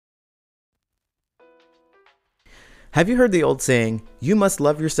Have you heard the old saying, you must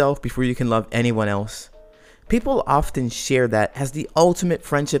love yourself before you can love anyone else? People often share that as the ultimate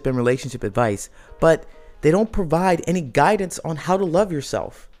friendship and relationship advice, but they don't provide any guidance on how to love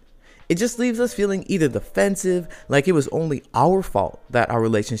yourself. It just leaves us feeling either defensive, like it was only our fault that our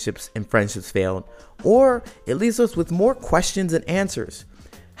relationships and friendships failed, or it leaves us with more questions and answers.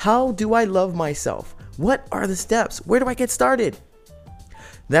 How do I love myself? What are the steps? Where do I get started?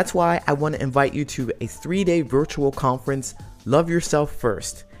 That's why I want to invite you to a 3-day virtual conference, Love Yourself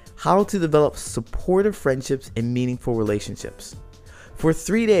First, How to Develop Supportive Friendships and Meaningful Relationships. For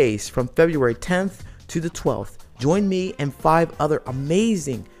 3 days from February 10th to the 12th, join me and 5 other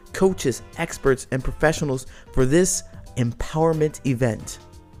amazing coaches, experts, and professionals for this empowerment event.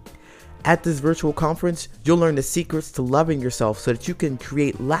 At this virtual conference, you'll learn the secrets to loving yourself so that you can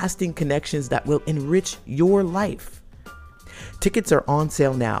create lasting connections that will enrich your life. Tickets are on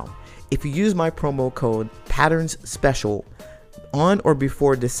sale now. If you use my promo code PATTERNSSPECIAL on or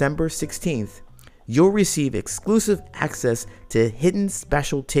before December 16th, you'll receive exclusive access to hidden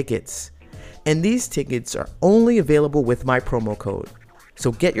special tickets. And these tickets are only available with my promo code.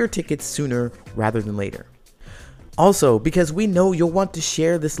 So get your tickets sooner rather than later. Also, because we know you'll want to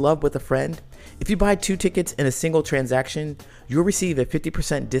share this love with a friend, if you buy 2 tickets in a single transaction, you'll receive a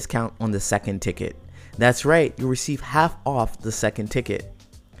 50% discount on the second ticket. That's right, you'll receive half off the second ticket.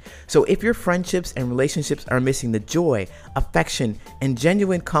 So if your friendships and relationships are missing the joy, affection, and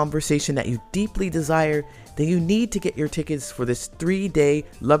genuine conversation that you deeply desire, then you need to get your tickets for this 3-day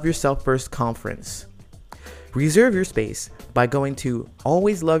Love Yourself First conference. Reserve your space by going to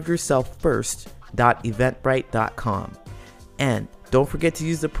alwaysloveyourselffirst.eventbrite.com. And don't forget to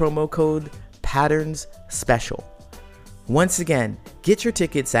use the promo code PATTERNSSPECIAL. Once again, get your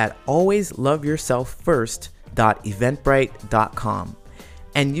tickets at alwaysloveyourselffirst.eventbrite.com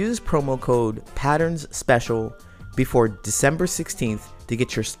and use promo code PATTERNSSPECIAL before December 16th to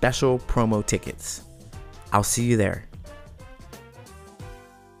get your special promo tickets. I'll see you there.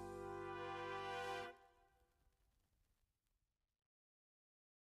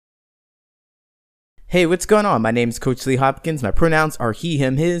 Hey, what's going on? My name is Coach Lee Hopkins. My pronouns are he,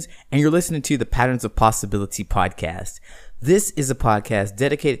 him, his, and you're listening to the Patterns of Possibility podcast. This is a podcast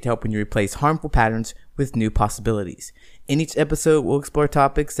dedicated to helping you replace harmful patterns with new possibilities. In each episode, we'll explore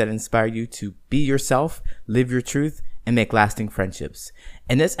topics that inspire you to be yourself, live your truth, and make lasting friendships.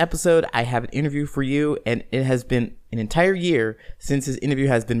 In this episode, I have an interview for you, and it has been an entire year since this interview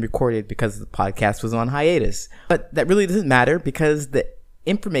has been recorded because the podcast was on hiatus. But that really doesn't matter because the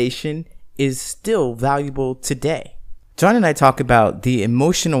information is still valuable today. John and I talk about the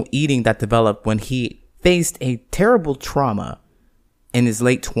emotional eating that developed when he faced a terrible trauma in his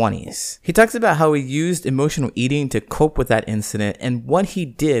late 20s. He talks about how he used emotional eating to cope with that incident and what he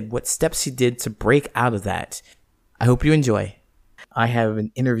did, what steps he did to break out of that. I hope you enjoy. I have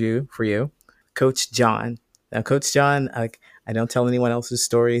an interview for you, Coach John. Now, Coach John, I don't tell anyone else's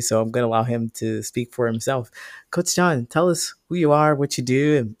story, so I'm going to allow him to speak for himself. Coach John, tell us who you are, what you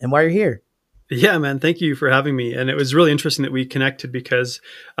do, and why you're here. Yeah, man. Thank you for having me. And it was really interesting that we connected because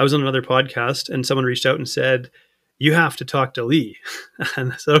I was on another podcast and someone reached out and said, you have to talk to Lee.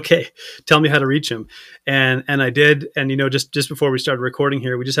 And I said, okay, tell me how to reach him. And I did. And, just before we started recording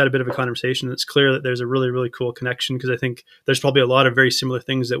here, we just had a bit of a conversation. It's clear that there's a really, really cool connection because I think there's probably a lot of very similar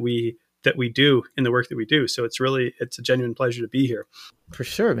things that we do in the work that we do. So it's a genuine pleasure to be here. For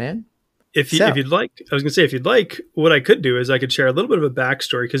sure, man. If you'd like, what I could do is I could share a little bit of a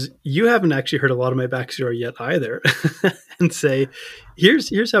backstory because you haven't actually heard a lot of my backstory yet either, and say,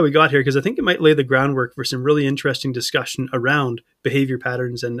 here's how we got here because I think it might lay the groundwork for some really interesting discussion around behavior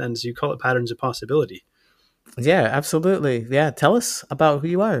patterns and as you call it, patterns of possibility. Yeah, absolutely. Yeah, tell us about who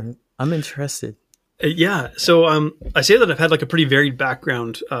you are. I'm interested. Yeah. So I say that I've had like a pretty varied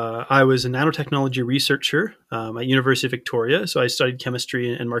background. I was a nanotechnology researcher at University of Victoria. So I studied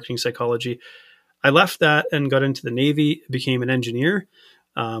chemistry and marketing psychology. I left that and got into the Navy, became an engineer.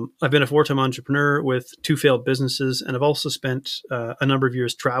 I've been a 4-time entrepreneur with 2 failed businesses, and I've also spent a number of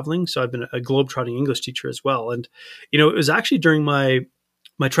years traveling. So I've been a globe-trotting English teacher as well. And, it was actually during my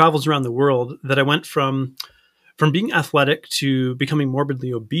travels around the world that I went from being athletic to becoming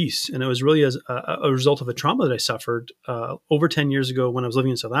morbidly obese. And it was really as a result of a trauma that I suffered over 10 years ago when I was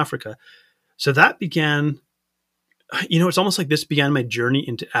living in South Africa. So that began, it's almost like this began my journey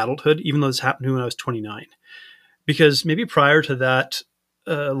into adulthood, even though this happened to me when I was 29. Because maybe prior to that,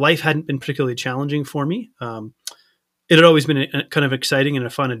 life hadn't been particularly challenging for me. It had always been a kind of exciting and a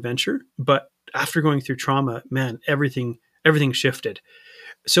fun adventure. But after going through trauma, man, everything shifted.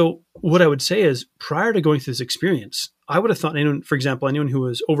 So what I would say is prior to going through this experience, I would have thought anyone who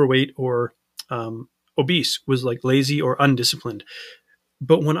was overweight or obese was like lazy or undisciplined.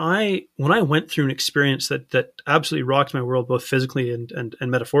 But when I went through an experience that absolutely rocked my world, both physically and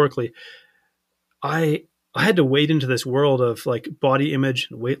metaphorically, I I had to wade into this world of like body image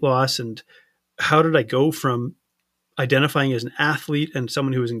and weight loss, and how did I go from identifying as an athlete and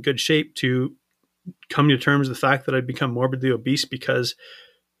someone who was in good shape to coming to terms with the fact that I'd become morbidly obese because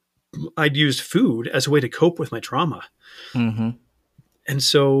I'd used food as a way to cope with my trauma. Mm-hmm. And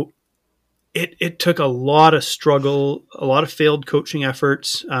so it took a lot of struggle, a lot of failed coaching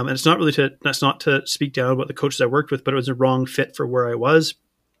efforts. And it's not really that's not to speak down about the coaches I worked with, but it was a wrong fit for where I was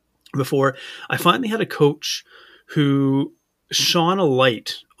before I finally had a coach who shone a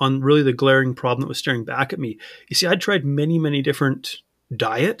light on really the glaring problem that was staring back at me. You see, I'd tried many, many different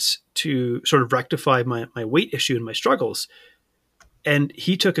diets to sort of rectify my weight issue and my struggles. And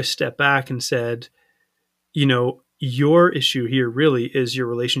he took a step back and said, you know, your issue here really is your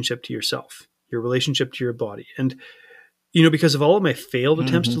relationship to yourself, your relationship to your body. And, you know, because of all of my failed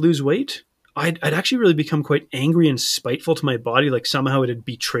attempts Mm-hmm. to lose weight, I'd actually really become quite angry and spiteful to my body, like somehow it had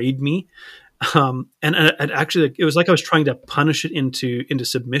betrayed me. And I'd actually, it was like I was trying to punish it into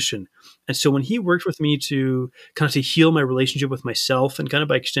submission. And so when he worked with me to kind of to heal my relationship with myself and kind of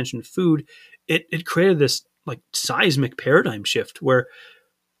by extension food, it created this like seismic paradigm shift where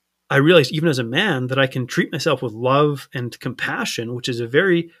I realized even as a man that I can treat myself with love and compassion, which is a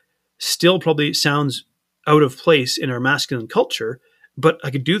very still probably sounds out of place in our masculine culture, but I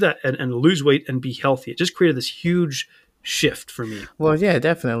could do that and lose weight and be healthy. It just created this huge shift for me. Well, yeah,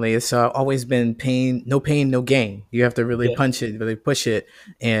 definitely. It's always been pain, no gain. You have to really Yeah. punch it, really push it,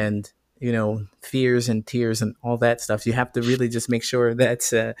 and fears and tears and all that stuff. You have to really just make sure that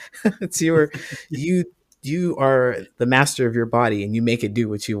it's you you are the master of your body and you make it do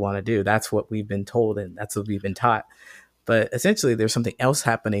what you want to do. That's what we've been told and that's what we've been taught. But essentially, there's something else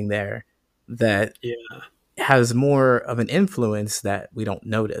happening there that Yeah. has more of an influence that we don't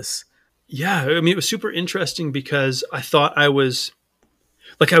notice. Yeah. I mean, it was super interesting because I thought I was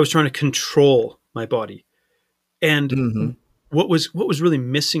trying to control my body. And Hmm. what was really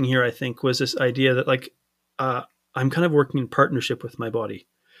missing here, I think, was this idea that uh, I'm kind of working in partnership with my body.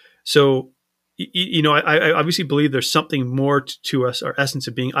 So, I obviously believe there's something more to us, our essence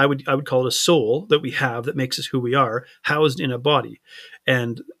of being. I would call it a soul that we have that makes us who we are, housed in a body,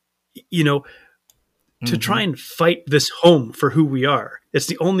 and you know, to try Hmm. and fight this home for who we are. It's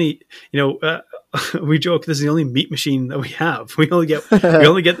the only, we joke this is the only meat machine that we have. We only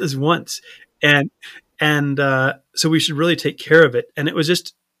get this once, and so we should really take care of it. And it was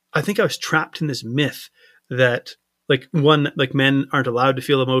just, I think I was trapped in this myth that like men aren't allowed to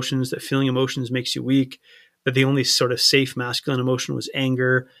feel emotions, that feeling emotions makes you weak, that the only sort of safe masculine emotion was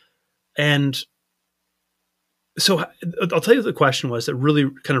anger. And so I'll tell you what the question was that really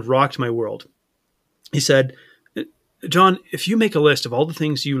kind of rocked my world. He said, John, if you make a list of all the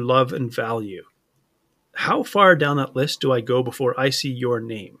things you love and value, how far down that list do I go before I see your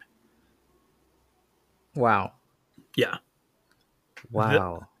name? Wow. Yeah. Th-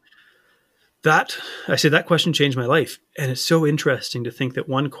 Wow. that I say that question changed my life. And it's so interesting to think that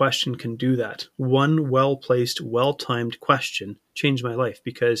one question can do that. One well placed, well timed question changed my life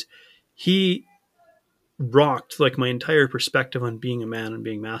because he rocked like my entire perspective on being a man and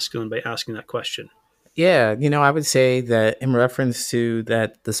being masculine by asking that question. Yeah, I would say that in reference to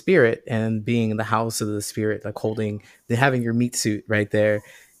that, the spirit and being in the house of the spirit, like having your meat suit right there,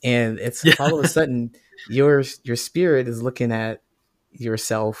 and it's Yeah. like all of a sudden your spirit is looking at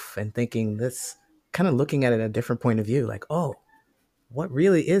yourself and thinking this, kind of looking at it at a different point of view, like, oh, what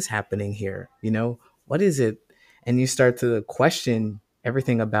really is happening here? What is it? And you start to question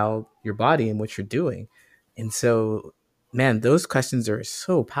everything about your body and what you're doing, and so, man, those questions are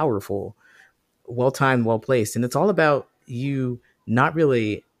so powerful, well timed, well placed, and it's all about you not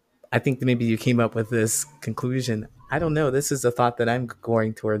really. I think that maybe you came up with this conclusion. I don't know. This is a thought that I'm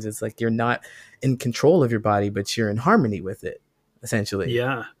going towards. It's like you're not in control of your body, but you're in harmony with it, essentially.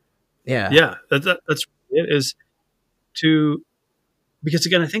 Yeah. Yeah. Yeah. That's it is to, because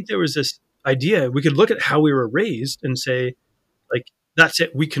again, I think there was this idea we could look at how we were raised and say, like, that's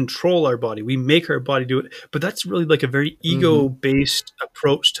it. We control our body. We make our body do it. But that's really like a very Hmm. ego based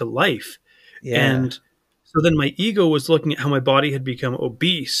approach to life. Yeah. And so then my ego was looking at how my body had become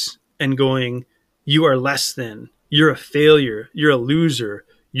obese and going, you are less than, you're a failure, you're a loser,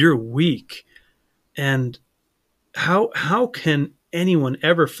 you're weak. And how can anyone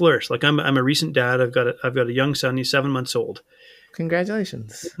ever flourish? Like I'm a recent dad. I've got a young son. He's 7 months old.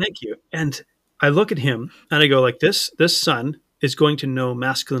 Congratulations. Thank you. And I look at him and I go like this son is going to know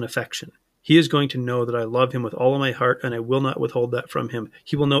masculine affection. he is going to know that I love him with all of my heart, and I will not withhold that from him.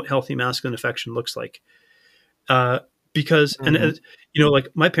 He will know what healthy masculine affection looks like. Uh, because, and Hmm. like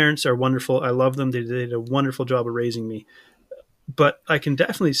my parents are wonderful. I love them. They did a wonderful job of raising me. But I can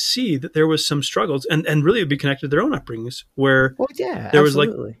definitely see that there was some struggles, and really it'd be connected to their own upbringings, where Well, yeah, there was like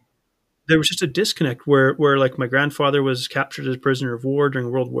absolutely. there was just a disconnect where like my grandfather was captured as a prisoner of war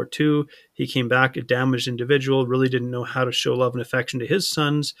during World War II. He came back a damaged individual, really didn't know how to show love and affection to his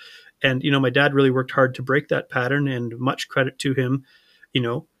sons. And my dad really worked hard to break that pattern, and much credit to him, you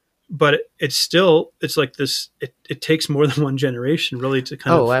know. But it's still, it's like this, it takes more than one generation really to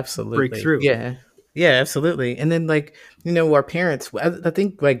kind Oh, of break absolutely. through. Yeah. Yeah, absolutely. And then like, our parents, I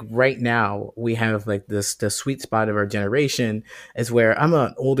think like right now we have like the sweet spot of our generation is where I'm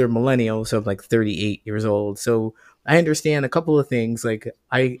an older millennial, so I'm like 38 years old. So I understand a couple of things. Like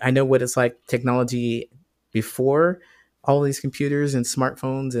I know what it's like technology before all these computers and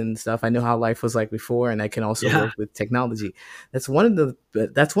smartphones and stuff. I know how life was like before, and I can also Yeah. work with technology. That's one of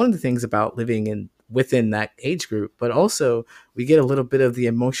the things about living in within that age group, but also we get a little bit of the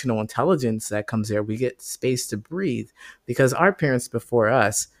emotional intelligence that comes there. We get space to breathe because our parents before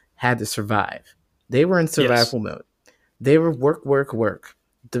us had to survive. They were in Yes. survival mode. They were work, work, work.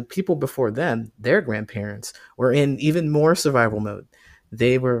 The people before them, their grandparents, were in even more survival mode.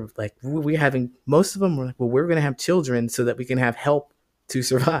 They were like, we're having, most of them were like, well, we're going to have children so that we can have help to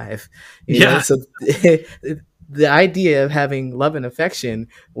survive. Yeah. So the idea of having love and affection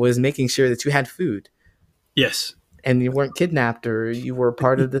was making sure that you had food Yes. and you weren't kidnapped or you were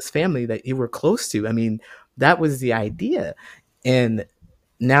part of this family that you were close to. I mean, that was the idea. And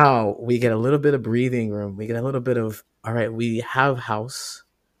now we get a little bit of breathing room. We get a little bit of, all right, we have house.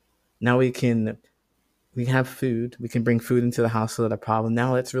 Now we have food. We can bring food into the house without a problem.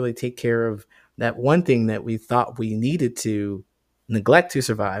 Now let's really take care of that one thing that we thought we needed to neglect to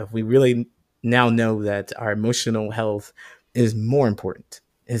survive. We really now know that our emotional health is more important.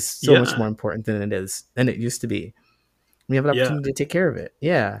 Is so much Yeah. more important than it used to be. We have an Yeah. opportunity to take care of it.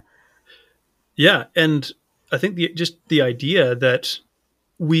 Yeah. Yeah. And I think just the idea that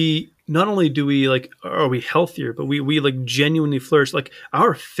we not only do we like are we healthier, but we like genuinely flourish. Like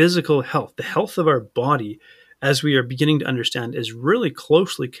our physical health, the health of our body, as we are beginning to understand, is really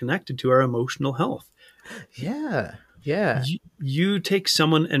closely connected to our emotional health. Yeah. Yeah. You take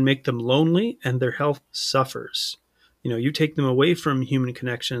someone and make them lonely, and their health suffers. You take them away from human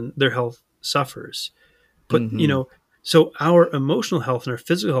connection, their health suffers. But Hmm. so our emotional health and our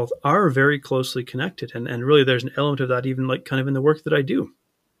physical health are very closely connected, and really there's an element of that even like kind of in the work that I do.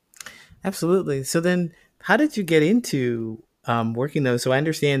 Absolutely. So then, how did you get into working those? So I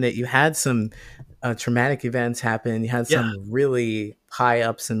understand that you had some traumatic events happen. You had Yeah. some really high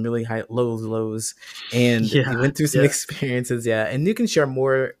ups and really high lows, and you Yeah. went through some Yeah. experiences. Yeah, and you can share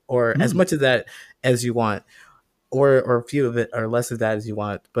more or as Mm. much of that as you want, or a few of it or less of that as you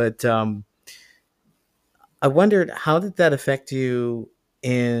want. But I wondered, how did that affect you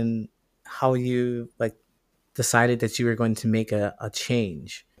in how you like decided that you were going to make a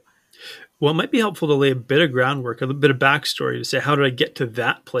change? Well, it might be helpful to lay a bit of groundwork, a little bit of backstory to say how did I get to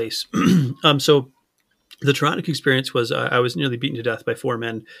that place. So the traumatic experience was I was nearly beaten to death by four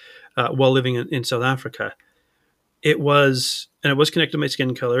men while living in South Africa. It was connected to my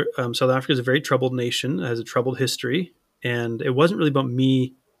skin color. South Africa is a very troubled nation, has a troubled history, and it wasn't really about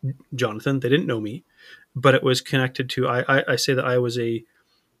me, Jonathan. They didn't know me, but it was connected to. I say that I was a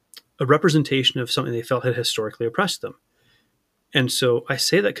representation of something they felt had historically oppressed them. And so I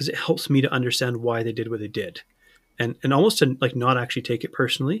say that because it helps me to understand why they did what they did, and almost to like not actually take it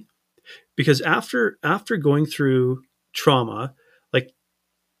personally. Because after going through trauma, like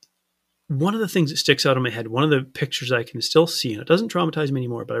one of the things that sticks out in my head, one of the pictures I can still see, and it doesn't traumatize me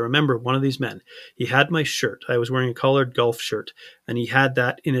anymore, but I remember one of these men. He had my shirt. I was wearing a collared golf shirt, and he had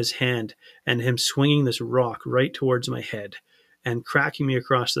that in his hand, and him swinging this rock right towards my head and cracking me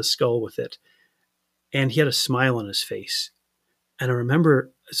across the skull with it. And he had a smile on his face. And I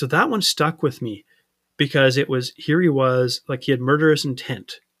remember, so that one stuck with me because it was here he was, like he had murderous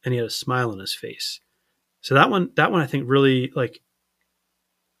intent, and he had a smile on his face. So that one I think really like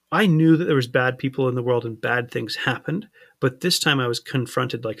I knew that there was bad people in the world and bad things happened, but this time I was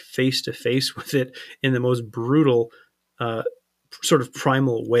confronted like face to face with it in the most brutal, uh, sort of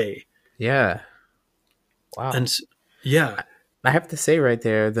primal way. Yeah. And Wow. yeah, I have to say right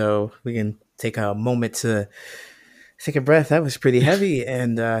there, though, we can take a moment to take a breath. That was pretty heavy,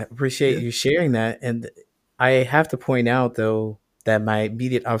 and appreciate yeah, you sharing that. And I have to point out, though, that my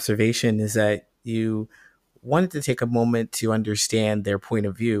immediate observation is that you wanted to take a moment to understand their point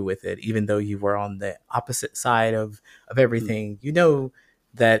of view with it, even though you were on the opposite side of mm, everything.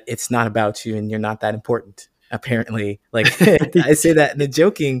 that it's not about you and you're not that important. Apparently, like I say that in a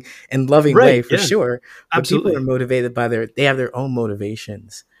joking and loving way Right. for Yeah, sure, but people are absolutely. motivated by they have their own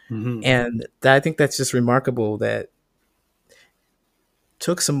motivations. Hmm. And I think that's just remarkable that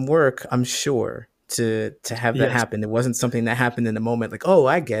took some work, I'm sure, to have that Yes. happen. It wasn't something that happened in the moment, like, oh,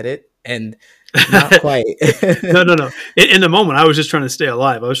 I get it, and not quite. No, no, no. In the moment, I was just trying to stay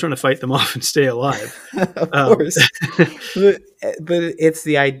alive. I was trying to fight them off and stay alive. Of Um, course, but it's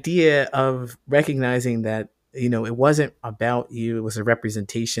the idea of recognizing that it wasn't about you; it was a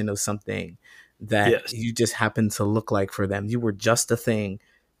representation of something that yes. you just happened to look like for them. You were just a thing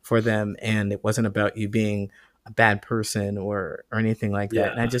for them, and it wasn't about you being a bad person or anything like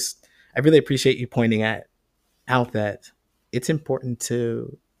that. Yeah. And I really appreciate you pointing out that it's important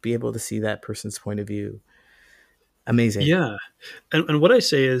to be able to see that person's point of view. Amazing. Yeah. And what I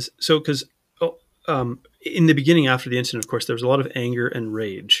say is so because in the beginning after the incident, of course, there was a lot of anger and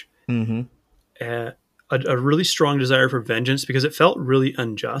rage, Hmm. uh, a really strong desire for vengeance because it felt really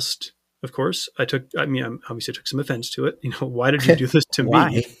unjust. Of course, I mean, I obviously took some offense to it. Why did you do this to Why?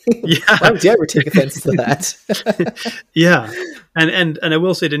 me? Yeah. Why would you ever take offense to that? Yeah. And I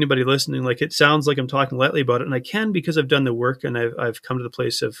will say to anybody listening, like it sounds like I'm talking lightly about it, and I can because I've done the work and I've come to the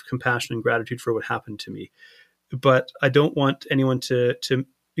place of compassion and gratitude for what happened to me. But I don't want anyone to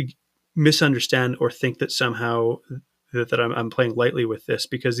misunderstand or think that somehow that I'm playing lightly with this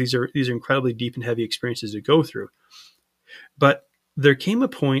because these are incredibly deep and heavy experiences to go through. But there came a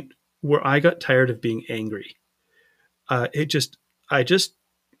point where I got tired of being angry. I just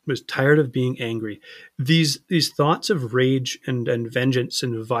was tired of being angry. These thoughts of rage and vengeance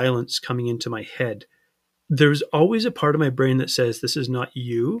and violence coming into my head. There's always a part of my brain that says this is not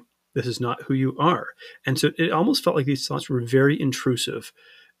you. This is not who you are. And so it almost felt like these thoughts were very intrusive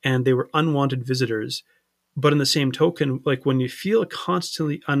and they were unwanted visitors. But in the same token, like when you feel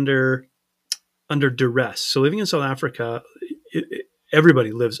constantly under duress. So living in South Africa,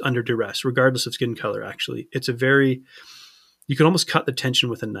 everybody lives under duress, regardless of skin color. Actually, it's a very you can almost cut the tension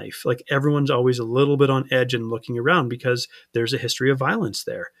with a knife. Like everyone's always a little bit on edge and looking around because there's a history of violence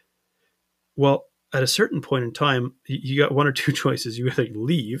there. Well, at a certain point in time, you got one or two choices. You either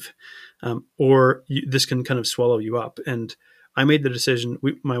leave, this can kind of swallow you up. And I made the decision.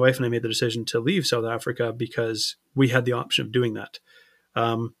 My wife and I made the decision to leave South Africa because we had the option of doing that.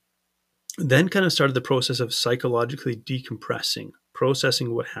 Um, then kind of started the process of psychologically decompressing,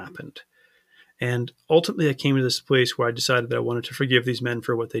 processing what happened. And ultimately, I came to this place where I decided that I wanted to forgive these men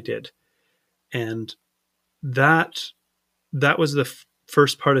for what they did. And that that was the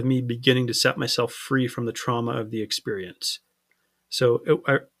first part of me beginning to set myself free from the trauma of the experience. So,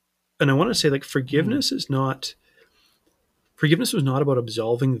 and I want to say, like, Mm, forgiveness was not about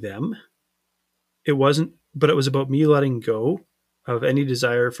absolving them. It wasn't, but it was about me letting go of any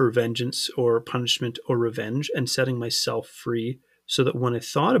desire for vengeance or punishment or revenge and setting myself free so that when I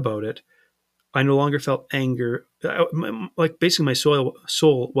thought about it, I no longer felt anger. Like basically, my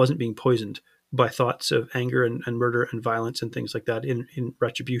soul wasn't being poisoned by thoughts of anger and murder and violence and things like that in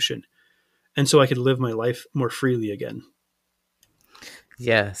retribution. And so I could live my life more freely again.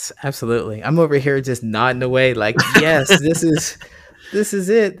 yes, absolutely. I'm over here just nodding away, like, yes, this is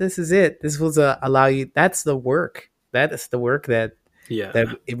it. This is it. This will allow you. That's the work. That is the work that Yeah.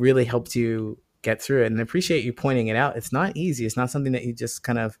 it really helped you get through it. And I appreciate you pointing it out. It's not easy. It's not something that you just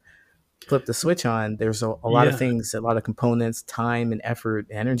kind of flip the switch on. There's a lot of Yeah. things, a lot of components, time and effort,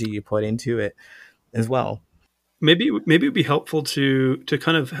 energy you put into it as well. Maybe it'd be helpful to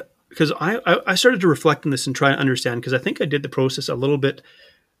kind of because I started to reflect on this and try and understand because I think I did the process a little bit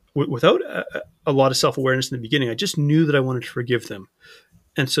without a lot of self awareness in the beginning. I just knew that I wanted to forgive them.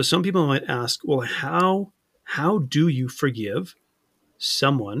 And so some people might ask, well, how do you forgive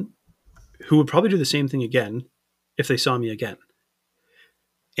someone who would probably do the same thing again if they saw me again?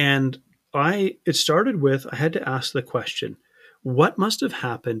 And it started with I had to ask the question, what must have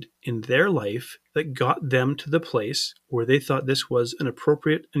happened in their life that got them to the place where they thought this was an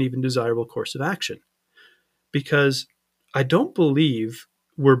appropriate and even desirable course of action? Because I don't believe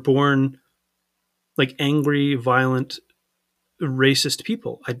we're born like angry, violent, racist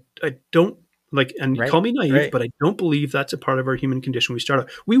people. I don't like, and you Right. call me naive, Right. but I don't believe that's a part of our human condition. We start out,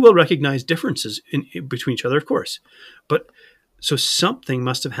 we will recognize differences in between each other, of course, but so something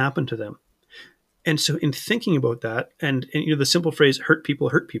must have happened to them. And so in thinking about that, and the simple phrase "hurt people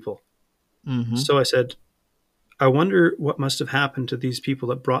hurt people," Mm-hmm. so I said, I wonder what must have happened to these people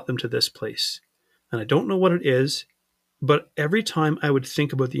that brought them to this place. And I don't know what it is, but every time I would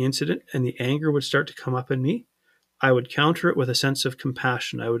think about the incident and the anger would start to come up in me, I would counter it with a sense of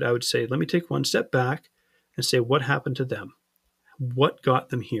compassion. I would say, let me take one step back and say, what happened to them? what got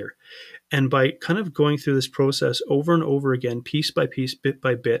them here. And by kind of going through this process over and over again, piece by piece, bit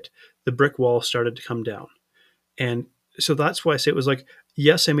by bit, the brick wall started to come down. And so that's why I say it was like,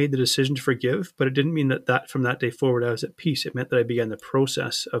 yes, I made the decision to forgive, but it didn't mean that from that day forward I was at peace. It meant that I began the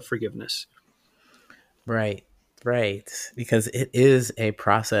process of forgiveness. Right, right. Because it is a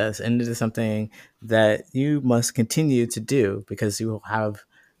process, and it is something that you must continue to do, because you will have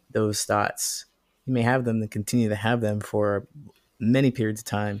those thoughts. You may have them and continue to have them for many periods of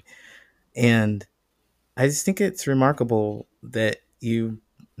time. And I just think it's remarkable that you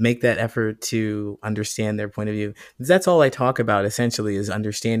make that effort to understand their point of view. That's all I talk about essentially, is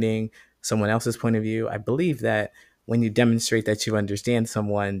understanding someone else's point of view. I believe that when you demonstrate that you understand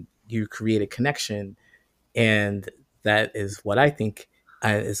someone, you create a connection, and that is what I think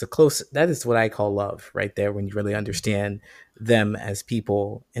that is what I call love right there, when you really understand them as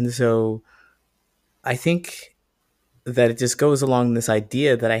people. And so I think that it just goes along this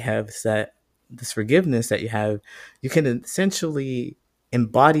idea that I have, is that this forgiveness that you have, you can essentially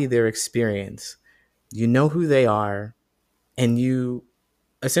embody their experience. You know who they are, and you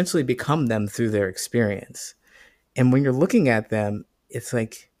essentially become them through their experience. And when you're looking at them, it's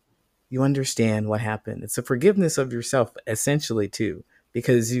like you understand what happened. It's a forgiveness of yourself essentially too,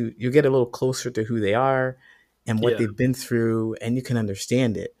 because you get a little closer to who they are and what Yeah. they've been through, and you can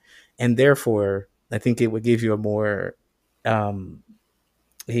understand it. And therefore, I think it would give you a more um,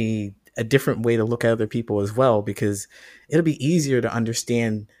 a different way to look at other people as well, because it'll be easier to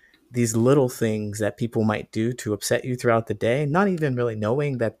understand these little things that people might do to upset you throughout the day, not even really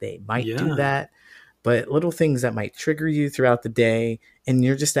knowing that they might do Yeah. that, but little things that might trigger you throughout the day. And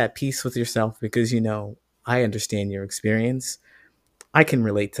you're just at peace with yourself because you know, I understand your experience. I can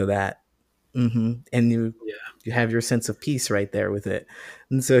relate to that. And Yeah. you have your sense of peace right there with it.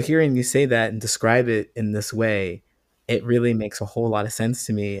 And so hearing you say that and describe it in this way, it really makes a whole lot of sense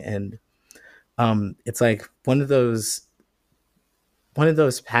to me. And it's like one of those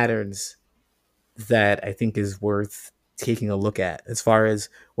patterns that I think is worth taking a look at, as far as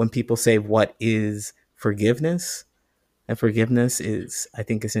when people say, what is forgiveness? And forgiveness is, I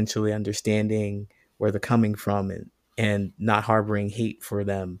think, essentially understanding where they're coming from, and not harboring hate for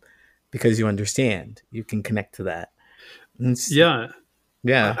them, because you understand, you can connect to that. Yeah.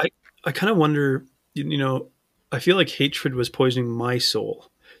 Yeah. I kind of wonder, I feel like hatred was poisoning my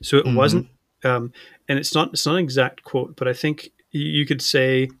soul. So it Hmm. wasn't, and it's not an exact quote, but I think you could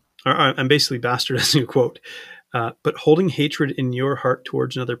say, or I'm basically bastardizing a quote, but holding hatred in your heart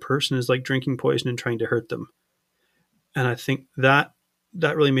towards another person is like drinking poison and trying to hurt them. And I think that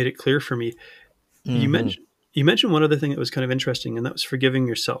really made it clear for me. You Hmm. mentioned you mentioned one other thing that was kind of interesting, and that was forgiving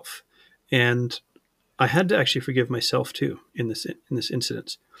yourself. And I had to actually forgive myself too in this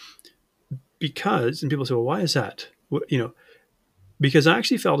incident, because, and people say, well, why is that? Because I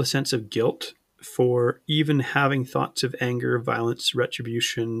actually felt a sense of guilt for even having thoughts of anger, violence,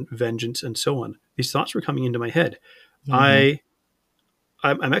 retribution, vengeance, and so on. These thoughts were coming into my head. Hmm. I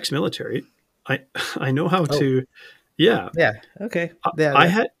I'm ex-military. I I know how Oh, to. Yeah, yeah. Okay. I, Yeah. I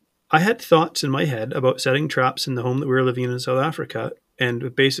That. had I had thoughts in my head about setting traps in the home that we were living in South Africa,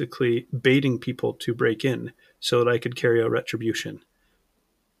 and basically baiting people to break in so that I could carry out retribution.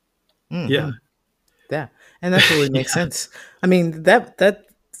 Hmm. Yeah, Yeah. And that totally makes yeah, sense. I mean, that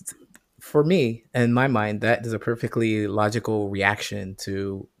for me, in my mind, that is a perfectly logical reaction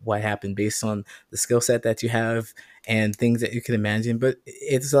to what happened, based on the skill set that you have and things that you can imagine. But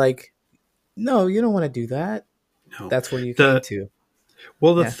it's like, no, you don't want to do that. no. That's where you came The to.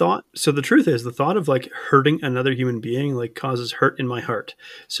 Well, the Yeah. thought, so the truth is, the thought of like hurting another human being like causes hurt in my heart.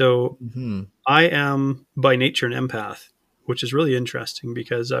 So Hmm. I am by nature an empath, which is really interesting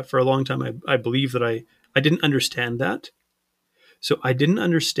because for a long time I believe that I didn't understand that. So I didn't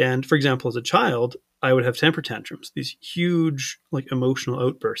understand, for example, as a child, I would have temper tantrums, these huge like emotional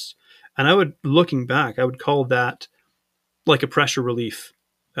outbursts. And looking back, I would call that like a pressure relief,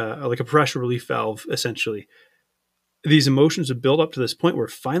 like a pressure relief valve, essentially. These emotions would build up to this point where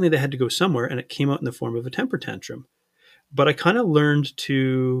finally they had to go somewhere, and it came out in the form of a temper tantrum. But I kind of learned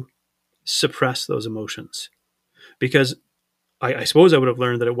to suppress those emotions, because I suppose I would have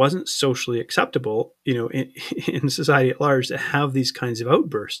learned that it wasn't socially acceptable, in society at large, to have these kinds of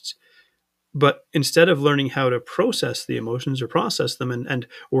outbursts. But instead of learning how to process the emotions or process them and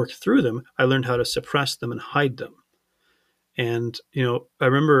work through them, I learned how to suppress them and hide them. And, I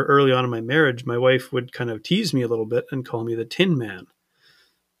remember early on in my marriage, my wife would kind of tease me a little bit and call me the Tin Man.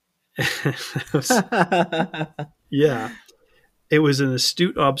 Yeah, it was an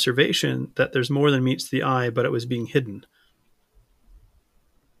astute observation that there's more than meets the eye, but it was being hidden.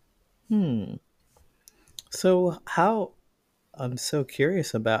 Hmm. So how? I'm so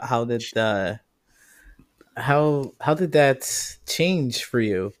curious about how did that change for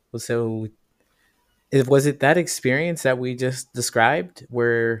you? So was it that experience that we just described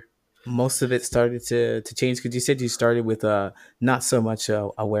where most of it started to change? Because you said you started with not so much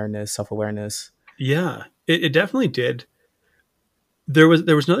awareness, self awareness. Yeah, it definitely did. There was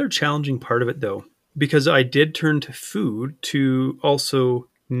another challenging part of it though, because I did turn to food to also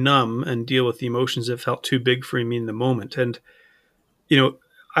numb and deal with the emotions that felt too big for me in the moment. And you know,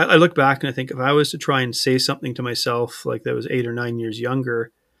 I look back and I think if I was to try and say something to myself like that was 8 or 9 years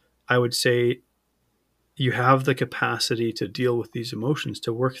younger, I would say you have the capacity to deal with these emotions,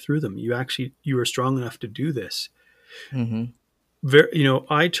 to work through them. You are strong enough to do this. Mm-hmm.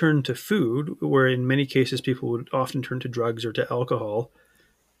 I turned to food, where in many cases people would often turn to drugs or to alcohol.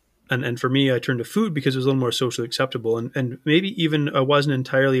 And for me, I turned to food because it was a little more socially acceptable. And maybe even I wasn't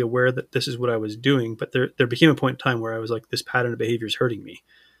entirely aware that this is what I was doing, but there became a point in time where I was like, this pattern of behavior is hurting me,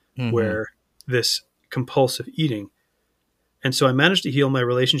 Mm-hmm. where this compulsive eating. And so I managed to heal my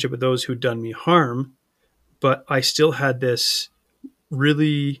relationship with those who'd done me harm, but I still had this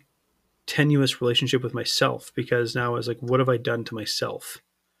really tenuous relationship with myself because now I was like, what have I done to myself?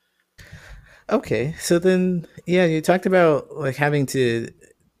 Okay, so then yeah, you talked about like having to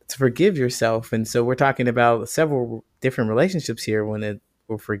forgive yourself, and so we're talking about several different relationships here when it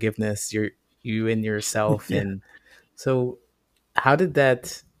or forgiveness, you and yourself, Yeah. and so how did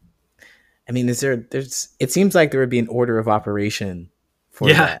that? I mean, there's it seems like there would be an order of operation for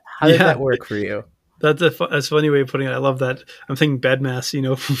Yeah. that. How did Yeah. that work for you? That's a funny way of putting it. I love that. I'm thinking bed math,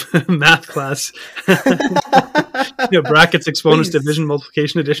 from math class. Brackets, exponents, Please. division,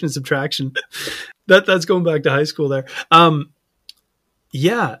 multiplication, addition, subtraction. That's going back to high school there.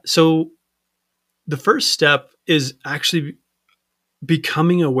 Yeah. So the first step is actually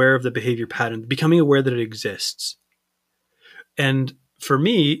becoming aware of the behavior pattern, becoming aware that it exists. And for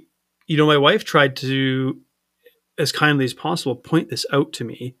me, my wife tried to, as kindly as possible, point this out to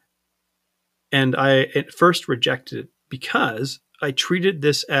me. And I at first rejected it because I treated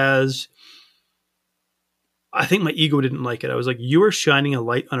this as, I think my ego didn't like it. I was like, you are shining a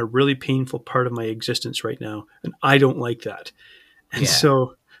light on a really painful part of my existence right now. And I don't like that. And Yeah.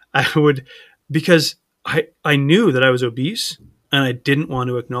 so I would, because I knew that I was obese and I didn't want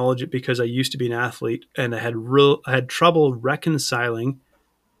to acknowledge it because I used to be an athlete and I had trouble reconciling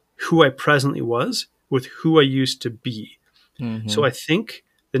who I presently was with who I used to be. So Mm-hmm. I think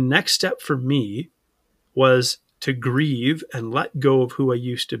the next step for me was to grieve and let go of who I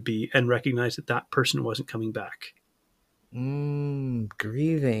used to be and recognize that that person wasn't coming back.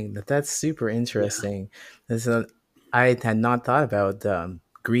 Grieving. That's super Yeah. interesting. So I had not thought about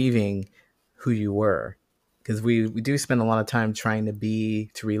grieving who you were, because we do spend a lot of time trying to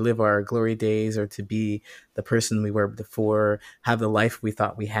relive our glory days or to be the person we were before, have the life we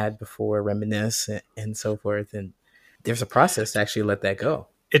thought we had before, reminisce and so forth. And there's a process to actually let that go.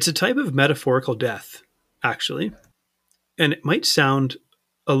 It's a type of metaphorical death, actually. And it might sound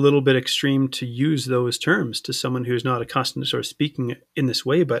a little bit extreme to use those terms to someone who's not accustomed to sort of speaking in this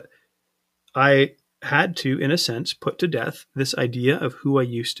way, but I had to, in a sense, put to death this idea of who I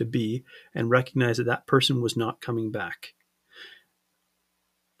used to be and recognize that that person was not coming back.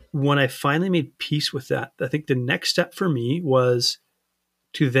 When I finally made peace with that, I think the next step for me was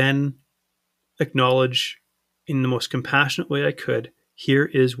to then acknowledge in the most compassionate way I could, here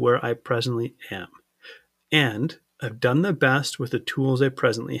is where I presently am. And I've done the best with the tools I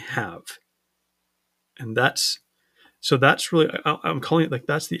presently have. And that's really, I'm calling it like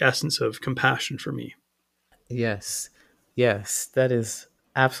that's the essence of compassion for me. Yes. Yes, that is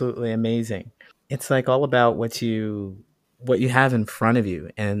absolutely amazing. It's like all about what you have in front of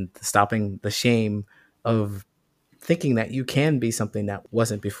you and stopping the shame of thinking that you can be something that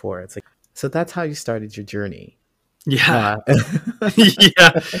wasn't before. It's like so that's how you started your journey. Yeah. Uh,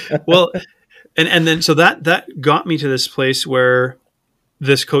 Yeah. Well, and then so that got me to this place where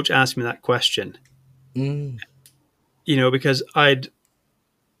this coach asked me that question, mm, because I'd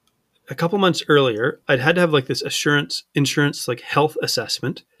a couple months earlier, I'd had to have like this insurance like health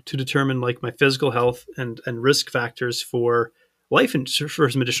assessment to determine like my physical health and risk factors for for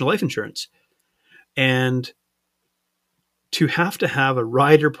some additional life insurance. And to have a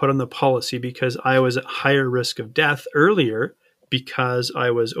rider put on the policy because I was at higher risk of death earlier because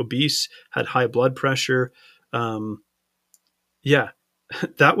I was obese, had high blood pressure. Um, yeah,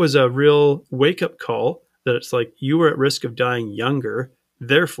 that was a real wake up call that it's like you were at risk of dying younger,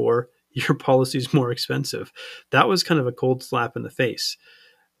 therefore your policy is more expensive. That was kind of a cold slap in the face,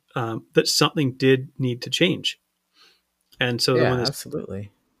 that something did need to change. And so then yeah, when this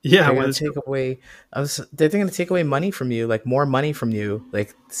absolutely. Yeah, They're what gonna is take away. They're gonna take away money from you, like more money from you,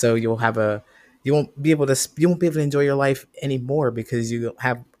 like so you'll have a. You won't be able to. You won't be able to enjoy your life anymore because you don't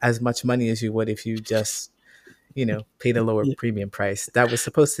have as much money as you would if you just, paid a lower yeah. premium price. That was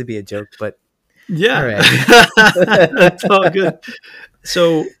supposed to be a joke, but all Yeah. right. It's all good.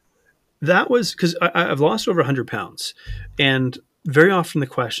 So that was because I've lost over 100 pounds. And very often the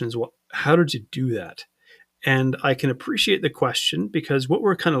question is, well, how did you do that? And I can appreciate the question because what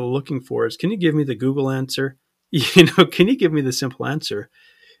we're kind of looking for is, can you give me the Google answer? Can you give me the simple answer?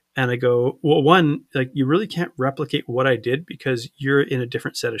 And I go, well, one, like you really can't replicate what I did because you're in a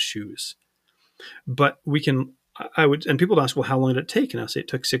different set of shoes. But we can, I would, and people would ask, well, how long did it take? And I'll say it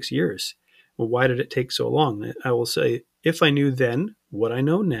took 6 years. Well, why did it take so long? I will say, if I knew then what I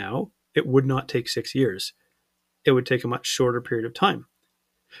know now, it would not take 6 years. It would take a much shorter period of time.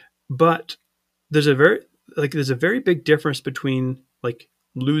 But there's a very there's a very big difference between like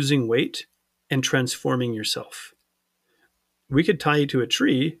losing weight and transforming yourself. We could tie you to a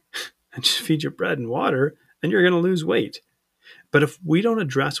tree and just feed you bread and water and you're going to lose weight. But if we don't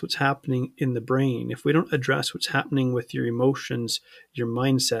address what's happening in the brain, if we don't address what's happening with your emotions, your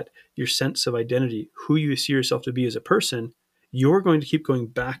mindset, your sense of identity, who you see yourself to be as a person, you're going to keep going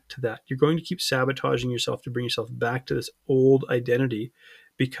back to that. You're going to keep sabotaging yourself to bring yourself back to this old identity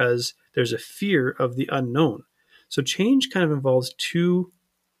because there's a fear of the unknown. So change kind of involves two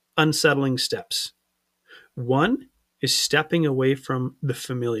unsettling steps. One is stepping away from the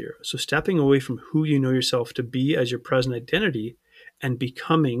familiar. So stepping away from who you know yourself to be as your present identity and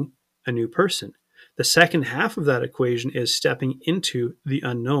becoming a new person. The second half of that equation is stepping into the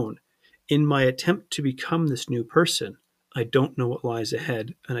unknown. In my attempt to become this new person, I don't know what lies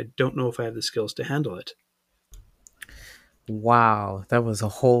ahead, and I don't know if I have the skills to handle it. Wow, that was a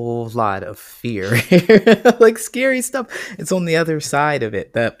whole lot of fear. Like scary stuff. It's on the other side of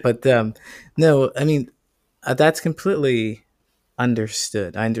it. But no, I mean, that's completely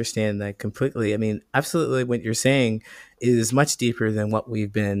understood. I understand that completely. I mean, absolutely what you're saying is much deeper than what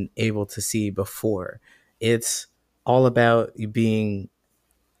we've been able to see before. It's all about you being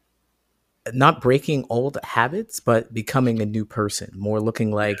not breaking old habits, but becoming a new person, more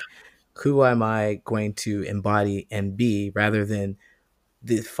looking like who am I going to embody and be rather than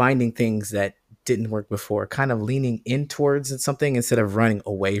finding things that didn't work before, kind of leaning in towards something instead of running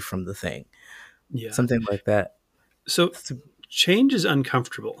away from the thing, Yeah. something like that. So change is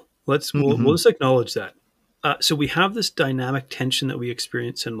uncomfortable. We'll Mm-hmm. just acknowledge that. So we have this dynamic tension that we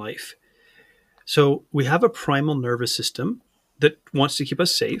experience in life. So we have a primal nervous system that wants to keep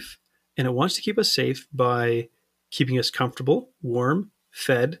us safe, and it wants to keep us safe by keeping us comfortable, warm,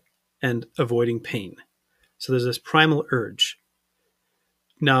 fed, and avoiding pain. So there's this primal urge.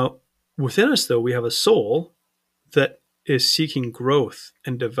 Now, within us, though, we have a soul that is seeking growth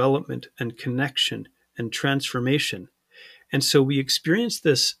and development and connection and transformation. And so we experience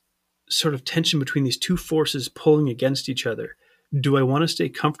this sort of tension between these two forces pulling against each other. Do I want to stay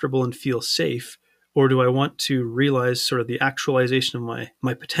comfortable and feel safe, or do I want to realize sort of the actualization of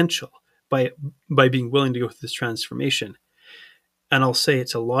my potential by being willing to go through this transformation? And I'll say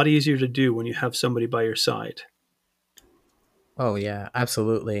it's a lot easier to do when you have somebody by your side. Oh yeah,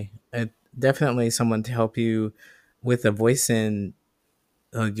 absolutely. Definitely someone to help you with a voice in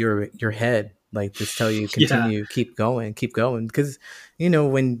your head, like just tell you Yeah, continue, keep going. Because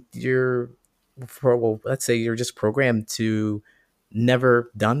when well, let's say you're just programmed to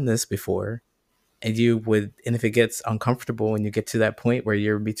never done this before, and if it gets uncomfortable and you get to that point where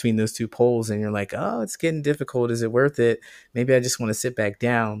you're between those two poles and you're like, oh, it's getting difficult, is it worth it? Maybe I just want to sit back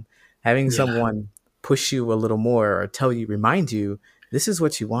down. Having yeah, someone push you a little more or remind you, this is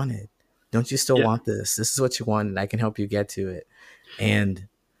what you wanted, don't you still yeah. want this is what you want, and I can help you get to it. And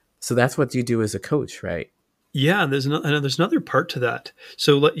so that's what you do as a coach, right? Yeah, there's another part to that.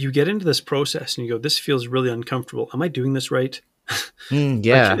 So you get into this process and you go, "This feels really uncomfortable. Am I doing this right?" Like,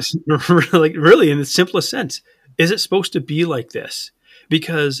 Yeah. it's, like really, in the simplest sense, is it supposed to be like this?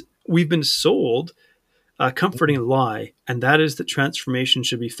 Because we've been sold a comforting lie, and that is that transformation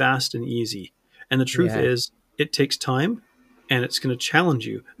should be fast and easy. And the truth Yeah. is, it takes time, and it's going to challenge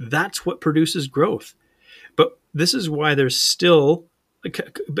you. That's what produces growth. But this is why there's still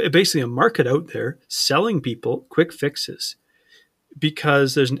basically a market out there selling people quick fixes,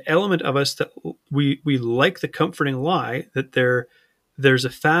 because there's an element of us that we like the comforting lie that there's a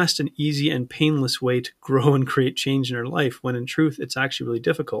fast and easy and painless way to grow and create change in our life, when in truth it's actually really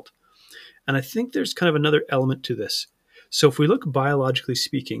difficult. And I think there's kind of another element to this. So if we look biologically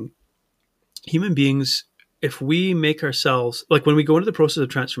speaking, human beings, if we make ourselves, like when we go into the process of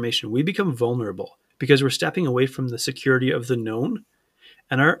transformation, we become vulnerable because we're stepping away from the security of the known,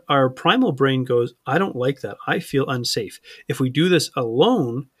 And our primal brain goes, I don't like that. I feel unsafe. If we do this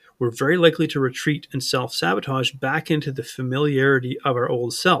alone, we're very likely to retreat and self sabotage back into the familiarity of our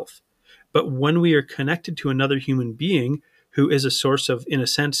old self. But when we are connected to another human being who is a source of, in a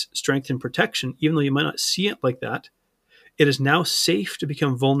sense, strength and protection, even though you might not see it like that, it is now safe to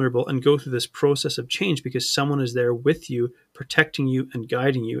become vulnerable and go through this process of change because someone is there with you, protecting you and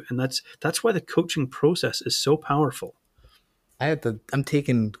guiding you. And that's why the coaching process is so powerful. I'm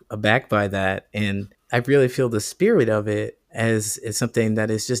taken aback by that, and I really feel the spirit of it as is something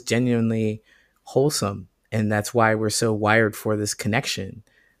that is just genuinely wholesome, and that's why we're so wired for this connection,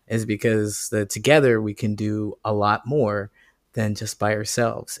 is because together we can do a lot more than just by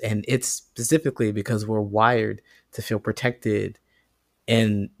ourselves, and it's specifically because we're wired to feel protected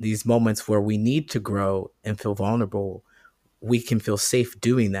in these moments where we need to grow and feel vulnerable. We can feel safe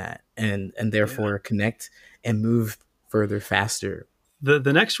doing that, and Yeah. therefore connect and move further faster.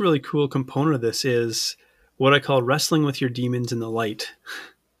 The next really cool component of this is what I call wrestling with your demons in the light.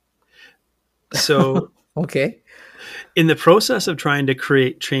 So Okay. in the process of trying to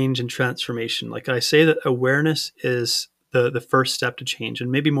create change and transformation, like I say that awareness is the first step to change, and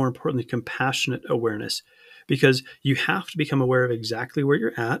maybe more importantly, compassionate awareness, because you have to become aware of exactly where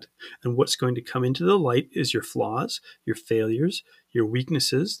you're at, and what's going to come into the light is your flaws, your failures, your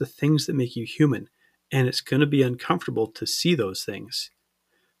weaknesses, the things that make you human. And it's going to be uncomfortable to see those things.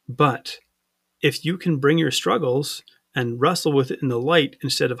 But if you can bring your struggles and wrestle with it in the light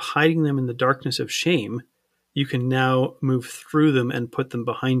instead of hiding them in the darkness of shame, you can now move through them and put them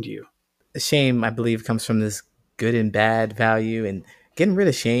behind you. Shame, I believe, comes from this good and bad value, and getting rid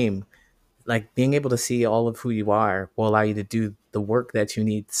of shame, like being able to see all of who you are, will allow you to do the work that you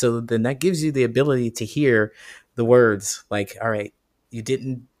need. So then that gives you the ability to hear the words like, all right, you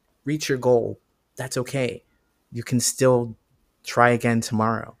didn't reach your goal. That's okay. You can still try again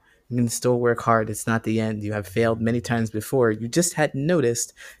tomorrow. You can still work hard. It's not the end. You have failed many times before. You just hadn't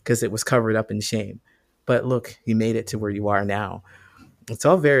noticed because it was covered up in shame. But look, you made it to where you are now. It's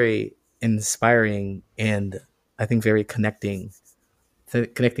all very inspiring and I think very connecting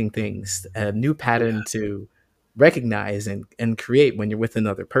things, a new Yeah. pattern to recognize and create when you're with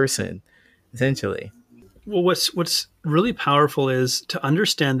another person, essentially. Well, what's really powerful is to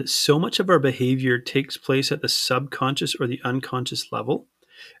understand that so much of our behavior takes place at the subconscious or the unconscious level.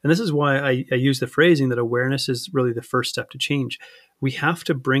 And this is why I use the phrasing that awareness is really the first step to change. We have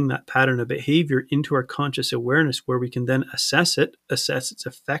to bring that pattern of behavior into our conscious awareness where we can then assess it, assess its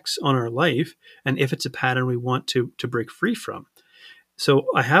effects on our life, and if it's a pattern we want to break free from. So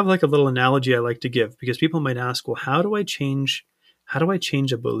I have like a little analogy I like to give because people might ask, well, how do I change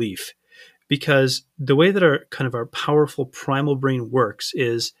a belief? Because the way that our powerful primal brain works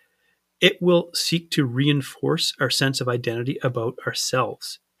is it will seek to reinforce our sense of identity about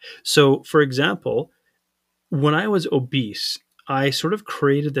ourselves. So, for example, when I was obese, I sort of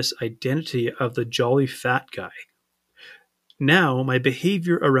created this identity of the jolly fat guy. Now, my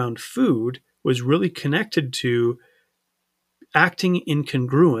behavior around food was really connected to acting in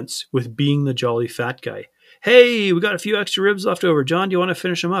congruence with being the jolly fat guy. Hey, we got a few extra ribs left over. John, do you want to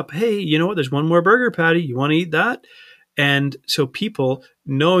finish them up? Hey, you know what? There's one more burger patty. You want to eat that? And so people,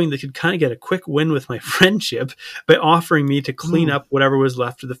 knowing they could kind of get a quick win with my friendship by offering me to clean Mm. up whatever was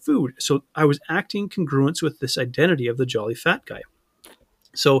left of the food. So I was acting in congruence with this identity of the jolly fat guy.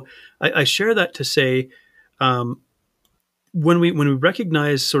 So I share that to say, um, when we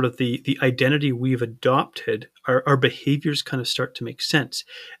recognize sort of the identity we've adopted, our behaviors kind of start to make sense.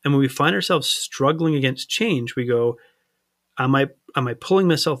 And when we find ourselves struggling against change, we go, am I pulling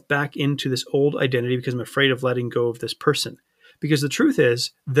myself back into this old identity because I'm afraid of letting go of this person? Because the truth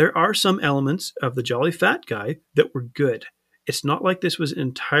is, there are some elements of the jolly fat guy that were good. It's not like this was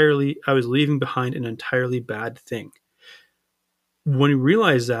entirely, I was leaving behind an entirely bad thing. When we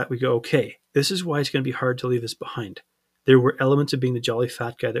realize that, we go, okay, this is why it's going to be hard to leave this behind. There were elements of being the jolly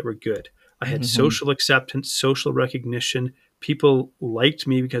fat guy that were good. I had Hmm. social acceptance, social recognition. People liked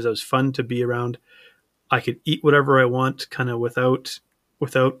me because I was fun to be around. I could eat whatever I want, kind of without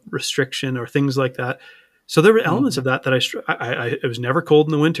restriction or things like that. So there were elements Hmm. of that it was never cold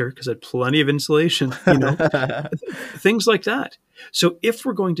in the winter because I had plenty of insulation, things like that. So if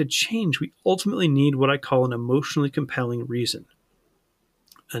we're going to change, we ultimately need what I call an emotionally compelling reason.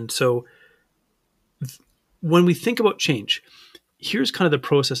 And so when we think about change, here's kind of the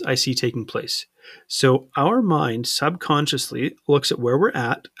process I see taking place. So our mind subconsciously looks at where we're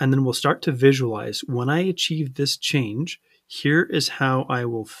at, and then we'll start to visualize when I achieve this change, here is how I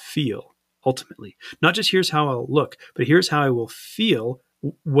will feel ultimately. Not just here's how I'll look, but here's how I will feel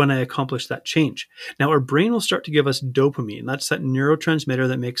when I accomplish that change. Now, our brain will start to give us dopamine. That's that neurotransmitter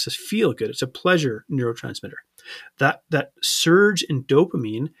that makes us feel good. It's a pleasure neurotransmitter. That surge in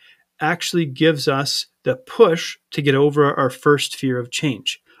dopamine actually gives us the push to get over our first fear of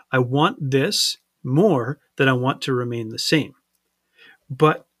change. I want this more than I want to remain the same.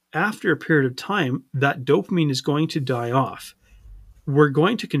 But after a period of time, that dopamine is going to die off. We're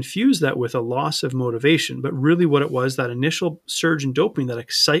going to confuse that with a loss of motivation. But really, what it was, that initial surge in dopamine, that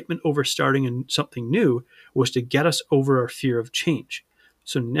excitement over starting in something new, was to get us over our fear of change.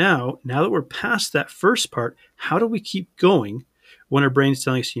 So now that we're past that first part, how do we keep going when our brain's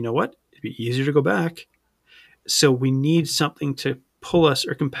telling us, you know what, it'd be easier to go back? So we need something to pull us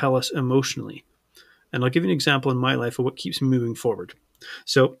or compel us emotionally. And I'll give you an example in my life of what keeps me moving forward.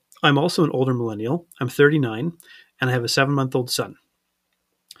 So I'm also an older millennial. I'm 39, and I have a 7-month-old son.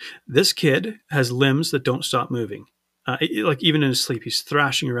 This kid has limbs that don't stop moving. Like even in his sleep, he's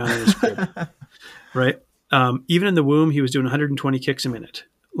thrashing around in his crib, right? Even in the womb, he was doing 120 kicks a minute.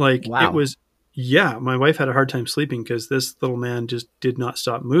 Like it Wow. was, yeah, my wife had a hard time sleeping because this little man just did not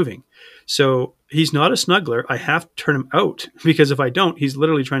stop moving. So he's not a snuggler. I have to turn him out because if I don't, he's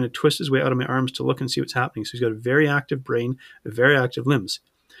literally trying to twist his way out of my arms to look and see what's happening. So he's got a very active brain, very active limbs.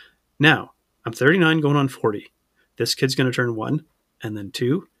 Now, I'm 39 going on 40. This kid's going to turn 1 and then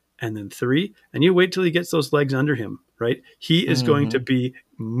 2 and then 3. And you wait till he gets those legs under him, right? He is going to Hmm. be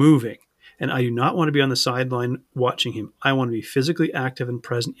moving. And I do not want to be on the sideline watching him. I want to be physically active and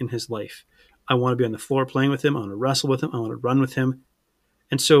present in his life. I want to be on the floor playing with him. I want to wrestle with him. I want to run with him.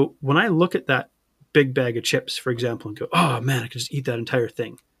 And so when I look at that big bag of chips, for example, and go, oh man, I could just eat that entire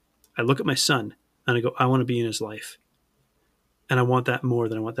thing. I look at my son and I go, I want to be in his life. And I want that more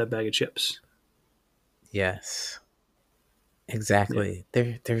than I want that bag of chips. Yes. Yeah. Exactly.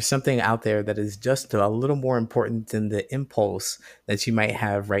 There's something out there that is just a little more important than the impulse that you might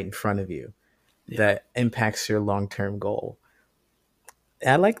have right in front of you Yeah. that impacts your long-term goal.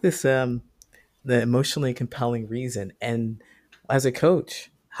 I like this the emotionally compelling reason. And as a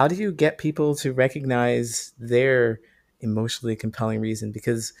coach, how do you get people to recognize their emotionally compelling reason?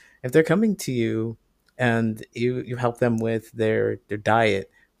 Because if they're coming to you and you help them with their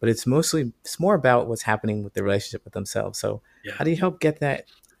diet, but it's more about what's happening with the relationship with themselves. So Yeah. how do you help get that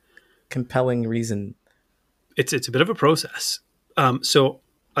compelling reason? It's a bit of a process. So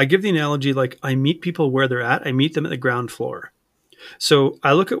I give the analogy like I meet people where they're at. I meet them at the ground floor. So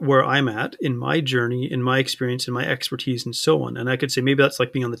I look at where I'm at in my journey, in my experience, in my expertise, and so on. And I could say maybe that's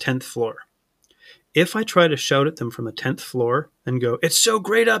like being on the 10th floor. If I try to shout at them from the 10th floor and go, it's so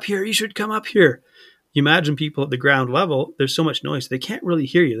great up here, you should come up here. You imagine people at the ground level, there's so much noise, they can't really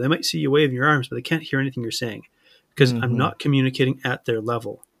hear you. They might see you waving your arms, but they can't hear anything you're saying because I'm Hmm. not communicating at their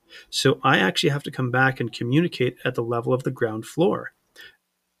level. So I actually have to come back and communicate at the level of the ground floor,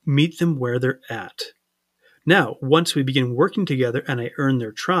 meet them where they're at. Now, once we begin working together and I earn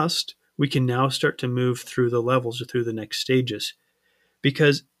their trust, we can now start to move through the levels or through the next stages.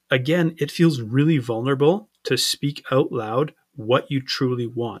 Because again, it feels really vulnerable to speak out loud what you truly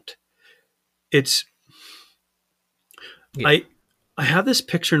want. It's Yeah. I I have this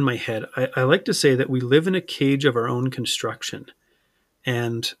picture in my head. I like to say that we live in a cage of our own construction.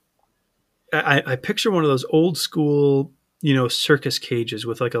 And I picture one of those old school, circus cages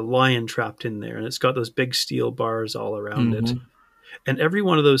with like a lion trapped in there, and it's got those big steel bars all around it. Hmm. And every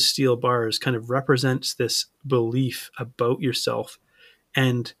one of those steel bars kind of represents this belief about yourself.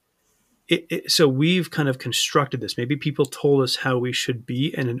 And so we've kind of constructed this. Maybe people told us how we should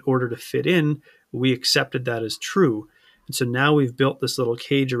be, and in order to fit in, we accepted that as true. And so now we've built this little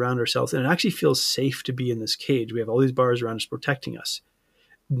cage around ourselves, and it actually feels safe to be in this cage. We have all these bars around us protecting us.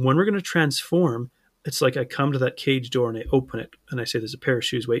 When we're going to transform, it's like I come to that cage door and I open it and I say, there's a pair of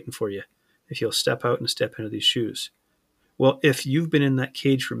shoes waiting for you if you'll step out and step into these shoes. Well, if you've been in that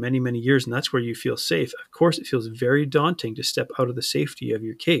cage for many, many years and that's where you feel safe, of course, it feels very daunting to step out of the safety of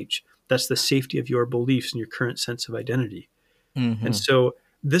your cage. That's the safety of your beliefs and your current sense of identity. And Hmm. so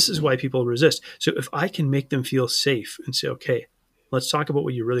this is why people resist. So if I can make them feel safe and say, okay, let's talk about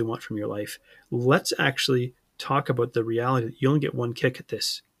what you really want from your life. Let's actually talk about the reality that you only get one kick at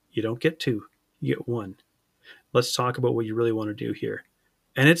this. You don't get two, you get one. Let's talk about what you really want to do here.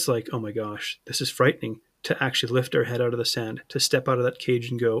 And it's like, oh my gosh, this is frightening to actually lift our head out of the sand, to step out of that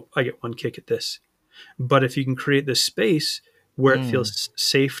cage and go, I get one kick at this. But if you can create this space where it Mm. feels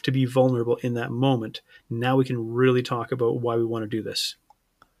safe to be vulnerable in that moment, now we can really talk about why we want to do this.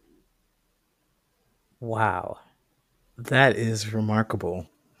 Wow. That is remarkable.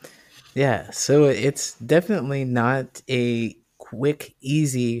 Yeah, so it's definitely not a quick,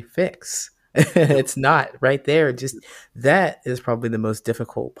 easy fix. No. It's not right there. Just that is probably the most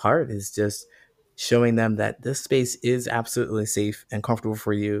difficult part, is just showing them that this space is absolutely safe and comfortable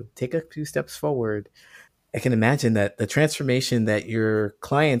for you. Take a few steps forward. I can imagine that the transformation that your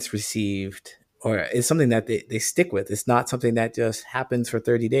clients received or is something that they stick with. It's not something that just happens for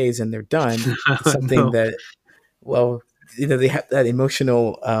 30 days and they're done. It's something No. that, well, they have that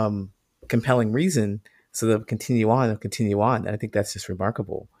emotional, compelling reason. So they'll continue on and continue on. And I think that's just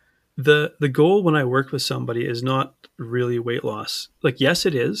remarkable. The goal when I work with somebody is not really weight loss. Like, yes,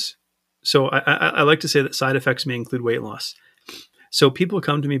 it is. So I like to say that side effects may include weight loss. So people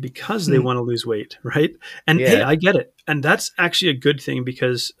come to me because they want to lose weight, right? And hey, Yeah. I get it. And that's actually a good thing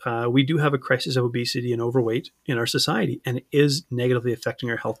because we do have a crisis of obesity and overweight in our society, and it is negatively affecting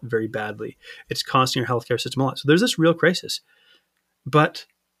our health very badly. It's costing our healthcare system a lot. So there's this real crisis. But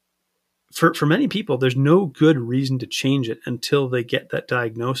for many people, there's no good reason to change it until they get that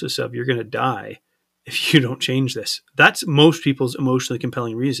diagnosis of you're going to die if you don't change this. That's most people's emotionally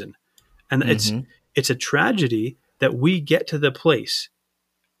compelling reason. And Hmm. it's a tragedy that we get to the place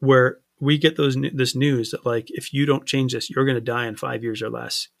where we get this news that, like, if you don't change this, you're going to die in 5 years or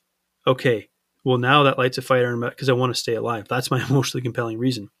less. Okay, well, now that lights a fire because I want to stay alive. That's my emotionally compelling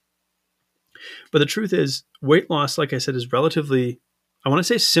reason. But the truth is, weight loss, like I said, is relatively, I want to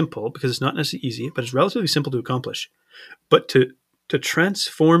say simple because it's not necessarily easy, but it's relatively simple to accomplish. But to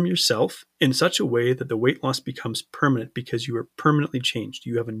transform yourself in such a way that the weight loss becomes permanent because you are permanently changed.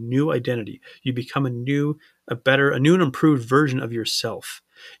 You have a new identity. You become a new and improved version of yourself.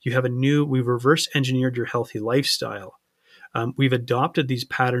 We've reverse engineered your healthy lifestyle. We've adopted these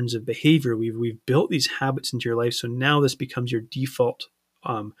patterns of behavior. We've built these habits into your life. So now this becomes your default,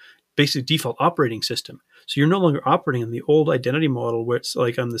 um, basically default operating system. So you're no longer operating on the old identity model where it's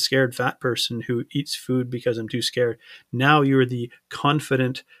like, I'm the scared fat person who eats food because I'm too scared. Now you're the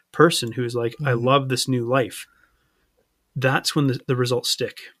confident person who's like, I Hmm. love this new life. That's when the results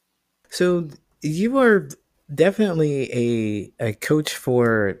stick. So you are definitely a coach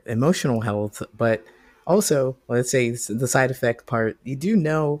for emotional health, but also, let's say the side effect part, you do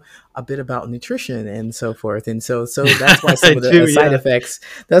know a bit about nutrition and so forth. And so that's why I some of the do, side yeah. effects,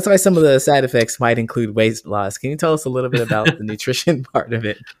 that's why some of the side effects might include weight loss. Can you tell us a little bit about the nutrition part of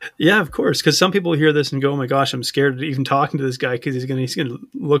it? Yeah, of course. Because some people hear this and go, "Oh my gosh, I'm scared of even talking to this guy because he's gonna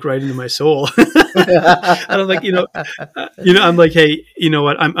look right into my soul." I don't think I'm like, hey, you know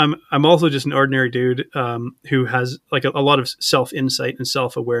what? I'm also just an ordinary dude who has like a lot of self insight and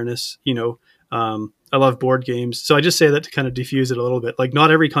self awareness. I love board games, so I just say that to kind of diffuse it a little bit. Like,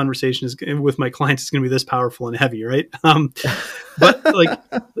 not every conversation is with my clients is going to be this powerful and heavy, right? But like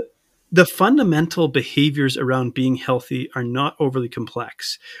the fundamental behaviors around being healthy are not overly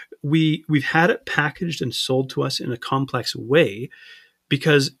complex. We've had it packaged and sold to us in a complex way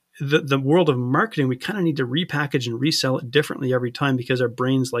because the world of marketing, we kind of need to repackage and resell it differently every time because our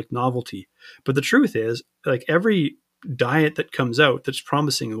brains like novelty. But the truth is, like, every diet that comes out that's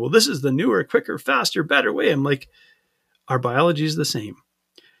promising, well, this is the newer, quicker, faster, better way, I'm like, our biology is the same.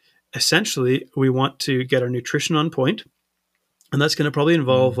 Essentially, we want to get our nutrition on point, and that's going to probably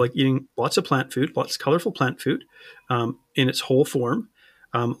involve Mm. like eating lots of plant food, lots of colorful plant food, in its whole form,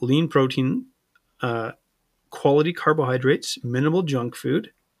 lean protein, uh, quality carbohydrates, minimal junk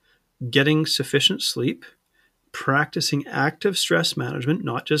food, getting sufficient sleep, practicing active stress management,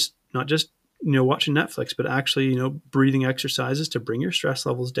 not just watching Netflix, but actually breathing exercises to bring your stress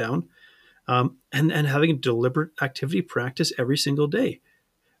levels down, and having deliberate activity practice every single day.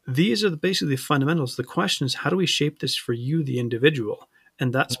 These are basically the fundamentals. The question is, how do we shape this for you, the individual?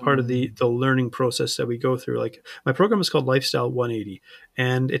 And that's part of the Mm. the learning process that we go through. Like, my program is called Lifestyle 180,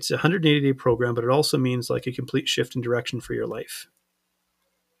 and it's a 180-day program, but it also means like a complete shift in direction for your life.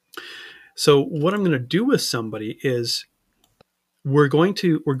 So what I'm going to do with somebody is we're going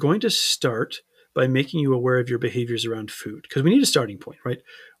to start by making you aware of your behaviors around food, because we need a starting point, right?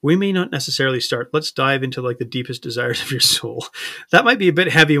 We may not necessarily start, let's dive into like the deepest desires of your soul. That might be a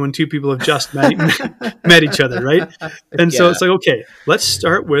bit heavy when two people have just met each other, right? And so Yeah. it's like, okay, let's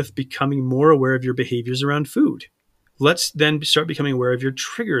start with becoming more aware of your behaviors around food. Let's then start becoming aware of your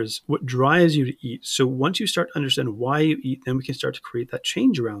triggers, what drives you to eat. So once you start to understand why you eat, then we can start to create that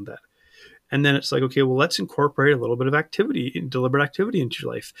change around that. And then it's like, okay, well, let's incorporate a little bit of activity, deliberate activity into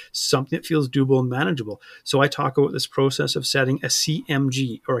your life, something that feels doable and manageable. So I talk about this process of setting a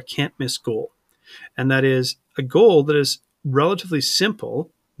CMG, or a can't miss goal. And that is a goal that is relatively simple,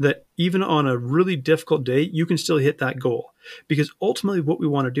 that even on a really difficult day, you can still hit that goal. Because ultimately what we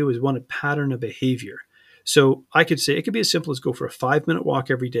want to do is we want to pattern a behavior. So I could say it could be as simple as go for a 5-minute walk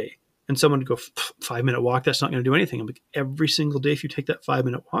every day. And someone would go, 5-minute walk, that's not going to do anything. I'm like, every single day, if you take that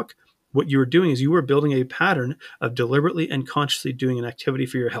 5-minute walk, What you were doing is you were building a pattern of deliberately and consciously doing an activity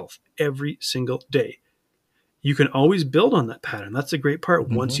for your health every single day. You can always build on that pattern. That's the great part.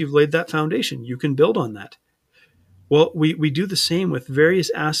 Once Mm-hmm. you've laid that foundation, you can build on that. Well, we do the same with various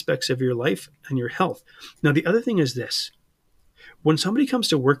aspects of your life and your health. Now, the other thing is this. When somebody comes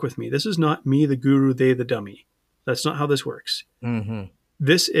to work with me, this is not me, the guru, they, the dummy. That's not how this works. Mm-hmm.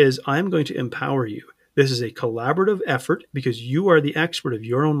 This is, I'm going to empower you. This is a collaborative effort because you are the expert of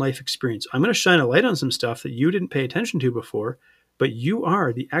your own life experience. I'm going to shine a light on some stuff that you didn't pay attention to before, but you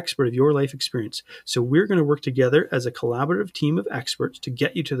are the expert of your life experience. So we're going to work together as a collaborative team of experts to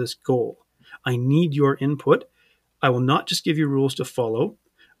get you to this goal. I need your input. I will not just give you rules to follow.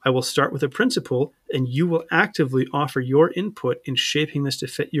 I will start with a principle, and you will actively offer your input in shaping this to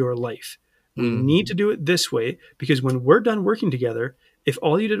fit your life. We need to do it this way because when we're done working together, if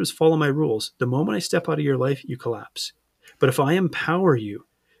all you did was follow my rules, the moment I step out of your life, you collapse. But if I empower you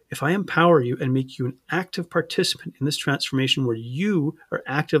and make you an active participant in this transformation where you are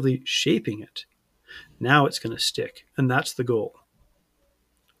actively shaping it, now it's going to stick. And that's the goal.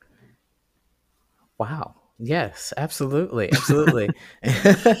 Wow. Yes, absolutely. Absolutely.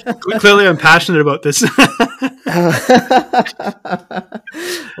 Clearly, I'm passionate about this.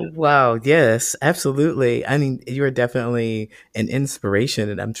 Wow. Yes, absolutely. I mean, you are definitely an inspiration.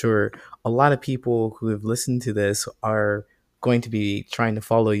 And I'm sure a lot of people who have listened to this are going to be trying to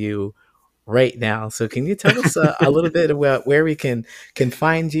follow you right now. So can you tell us a little bit about where we can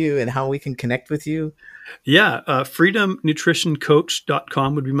find you and how we can connect with you? Yeah,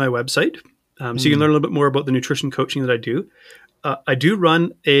 freedomnutritioncoach.com would be my website. So you can learn a little bit more about the nutrition coaching that I do. I do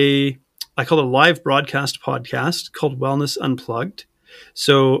run I call it a live broadcast podcast called Wellness Unplugged.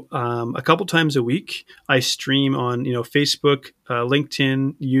 So a couple times a week, I stream on Facebook,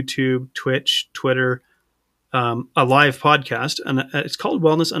 LinkedIn, YouTube, Twitch, Twitter, a live podcast, and it's called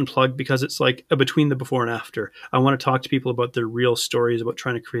Wellness Unplugged because it's like a between the before and after. I want to talk to people about their real stories about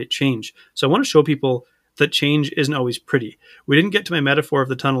trying to create change. So I want to show people that change isn't always pretty. We didn't get to my metaphor of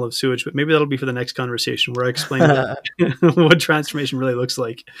the tunnel of sewage, but maybe that'll be for the next conversation where I explain what transformation really looks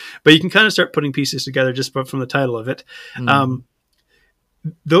like. But you can kind of start putting pieces together just from the title of it.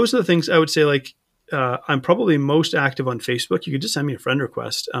 Those are the things I would say, like, I'm probably most active on Facebook. You could just send me a friend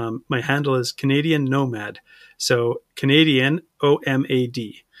request. My handle is Canadian Nomad. So Canadian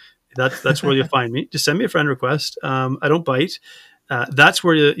OMAD. That's where you'll find me. Just send me a friend request. I don't bite. That's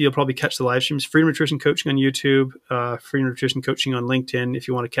where you'll probably catch the live streams. Freedom Nutrition Coaching on YouTube, Freedom Nutrition Coaching on LinkedIn. If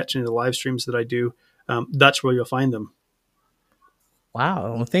you want to catch any of the live streams that I do, that's where you'll find them.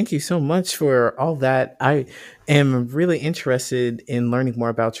 Wow. Well, thank you so much for all that. I am really interested in learning more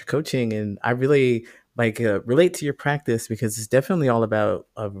about your coaching, and I really relate to your practice because it's definitely all about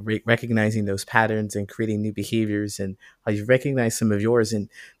recognizing those patterns and creating new behaviors, and how you've recognized some of yours, and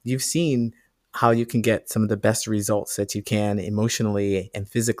you've seen how you can get some of the best results that you can emotionally and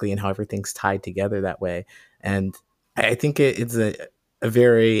physically, and how everything's tied together that way. And I think it's a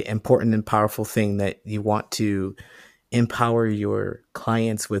very important and powerful thing that you want to empower your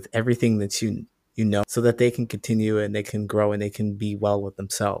clients with everything that you know, so that they can continue and they can grow and they can be well with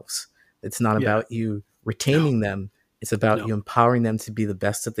themselves. It's not about you retaining them. It's about you empowering them to be the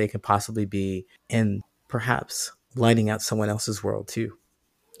best that they can possibly be, and perhaps lighting out someone else's world too.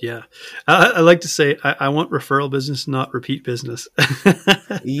 Yeah. I like to say I want referral business, not repeat business.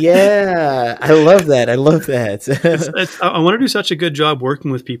 Yeah. I love that. I love that. I want to do such a good job working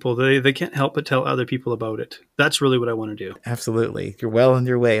with people. They can't help but tell other people about it. That's really what I want to do. Absolutely. You're well on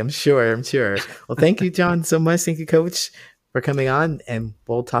your way. I'm sure. Well, thank you, John, so much. Thank you, Coach, for coming on, and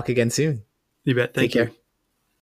we'll talk again soon. You bet. Thank you. Take care.